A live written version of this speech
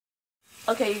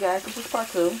Okay, you guys, this is part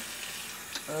 2 of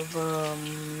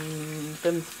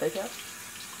Femme Fatal.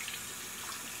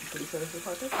 Pretty sure this is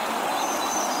part 2.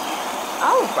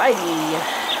 Alrighty.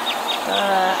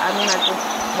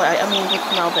 Just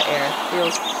smell the air. It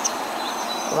feels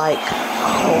like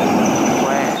cold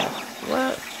grass.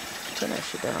 What? Turn that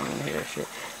shit down. I don't want to hear that shit.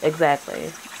 Exactly.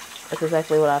 That's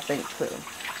exactly what I think too.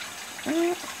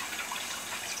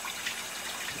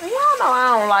 Y'all know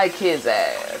I don't like his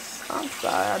ass. I'm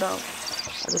sorry, I don't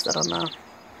know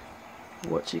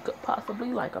what she could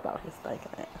possibly like about his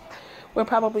stinking ass. We're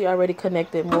probably already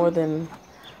connected more than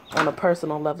on a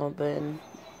personal level than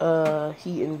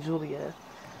he and Julia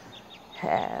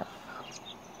have.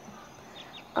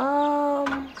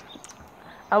 I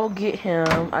will get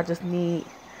him. I just need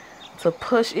to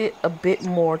push it a bit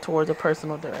more towards a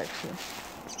personal direction.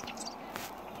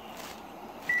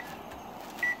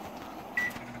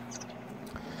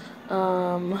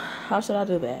 How should I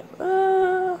do that?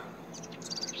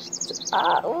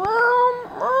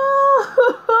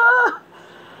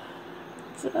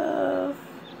 Just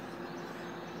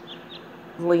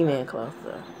lean in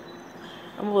closer.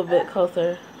 I'm a little bit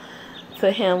closer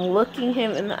to him, looking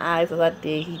him in the eyes as I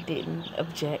did. He didn't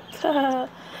object. I'm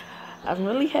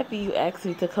really happy you asked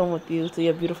me to come with you to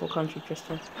your beautiful country,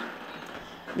 Tristan.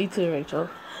 Me too, Rachel.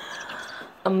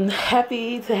 I'm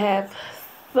happy to have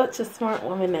such a smart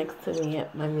woman next to me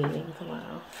at my meeting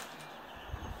tomorrow.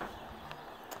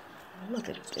 Look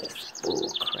at this bull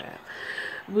crap.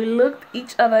 We looked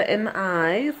each other in the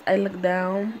eyes. I looked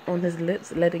down on his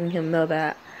lips, letting him know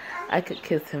that I could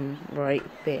kiss him right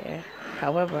there.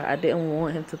 However, I didn't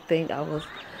want him to think I was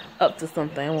up to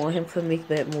something. I want him to make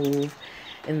that move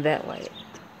in that way.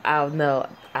 I'll know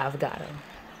I've got him.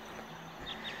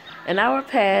 An hour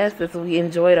passed as we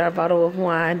enjoyed our bottle of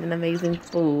wine and amazing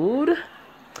food.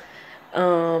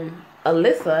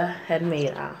 Alyssa had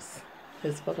made us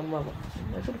his fucking mother.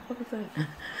 What the fuck is that?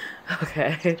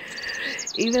 Okay.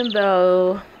 Even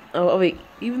though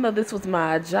this was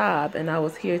my job and I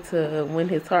was here to win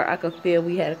his heart, I could feel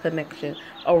we had a connection,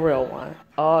 a real one.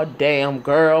 Oh damn,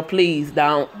 girl, please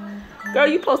don't. Girl,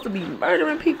 you supposed to be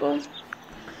murdering people.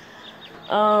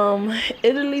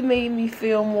 Italy made me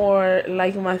feel more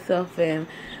like myself, and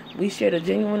we shared a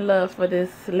genuine love for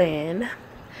this land.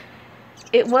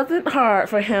 It wasn't hard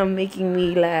for him making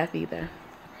me laugh either.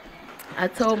 I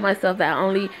told myself that I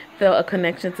only felt a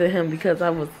connection to him because I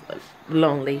was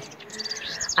lonely.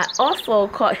 I also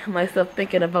caught myself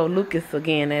thinking about Lucas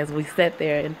again as we sat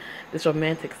there in this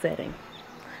romantic setting.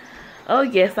 Oh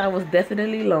yes, I was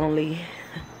definitely lonely.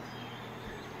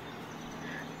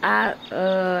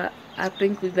 I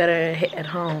think we better head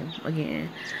home again.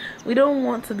 We don't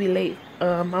want to be late.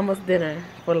 Mama's dinner.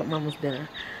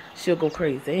 She'll go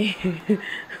crazy.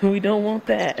 We don't want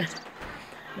that.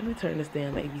 Let me turn this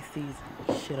damn ABC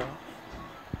shit off.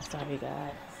 Sorry,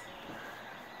 guys.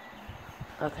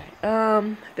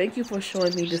 Okay. Thank you for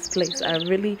showing me this place. I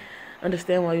really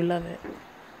understand why you love it.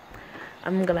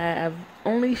 I'm glad I've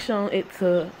only shown it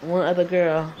to one other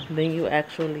girl than you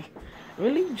actually.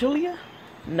 Really, Julia?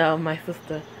 No, my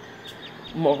sister.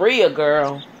 Maria,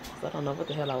 girl. I don't know what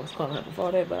the hell I was calling her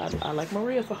before that, but I like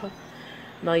Maria for her.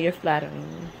 No, you're flattering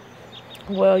me.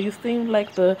 Well, you seem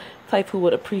like the type who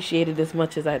would appreciate it as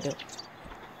much as I do.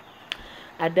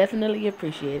 I definitely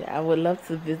appreciate it. I would love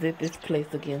to visit this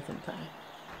place again sometime.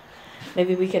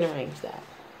 Maybe we can arrange that.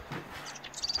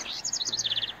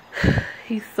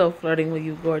 He's so flirting with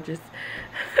you, gorgeous.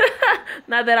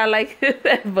 Not that I like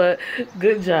that, but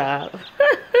good job.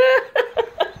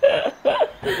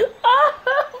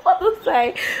 What to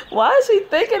say? Why is she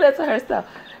thinking that to herself?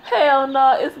 Hell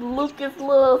no, it's Lucas'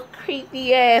 little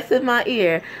creepy ass in my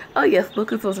ear. Oh yes,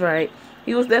 Lucas was right.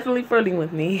 He was definitely flirting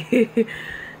with me.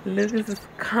 Lucas's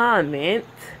comment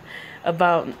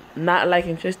about not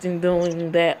liking Tristan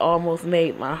doing that almost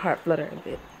made my heart flutter a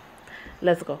bit.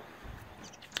 Let's go.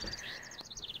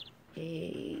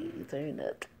 Hey, turn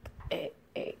up. Hey.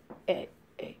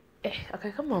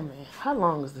 Okay, come on, man. How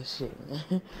long is this shit,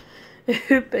 man?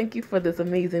 Thank you for this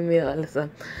amazing meal, Alyssa.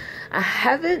 I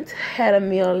haven't had a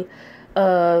meal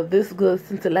this good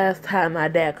since the last time my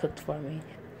dad cooked for me.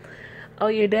 Oh,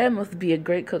 your dad must be a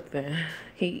great cook then.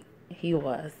 He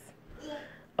was.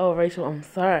 Oh, Rachel, I'm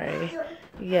sorry.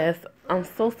 Yes, I'm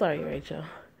so sorry, Rachel.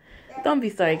 Don't be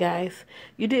sorry, guys.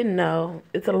 You didn't know.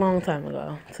 It's a long time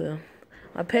ago, too.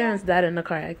 My parents died in a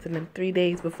car accident 3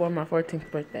 days before my 14th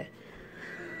birthday.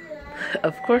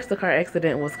 Of course, the car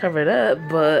accident was covered up,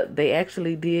 but they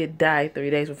actually did die 3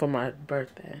 days before my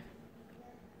birthday.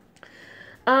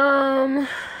 Did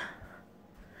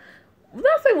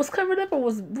I say was covered up or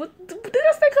was... What, did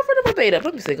I say covered up or made up?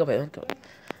 Let me see. Go back.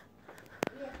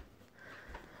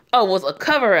 Oh, was a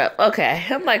cover up. Okay.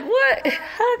 I'm like, what?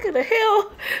 How could the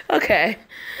hell? Okay.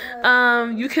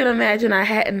 You can imagine I've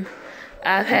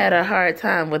had a hard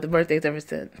time with the birthdays ever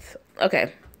since.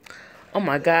 Okay. Oh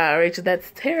my God, Rachel,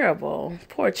 that's terrible.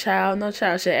 Poor child. No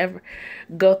child should ever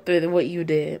go through what you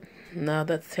did. No,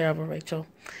 that's terrible, Rachel.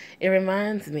 It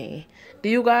reminds me. Do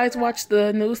you guys watch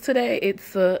the news today?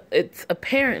 It's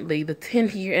apparently the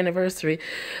 10th-year anniversary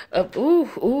of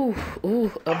of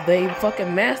the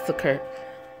fucking massacre.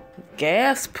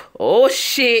 Gasp. Oh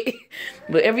shit.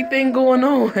 But everything going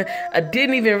on, I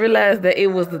didn't even realize that it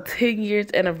was the 10 years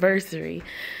anniversary.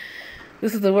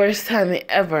 This is the worst time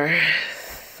ever.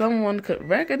 Someone could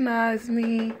recognize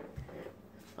me.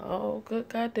 Oh, good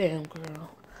goddamn,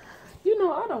 girl. You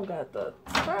know, I don't got the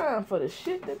time for the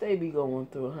shit that they be going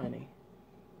through, honey.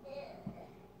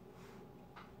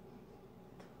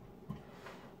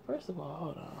 First of all,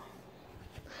 hold on.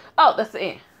 Oh, that's the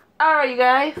end. Alright, you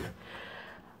guys.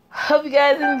 Hope you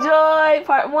guys enjoyed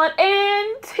part 1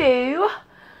 and 2.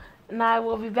 And I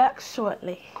will be back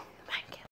shortly.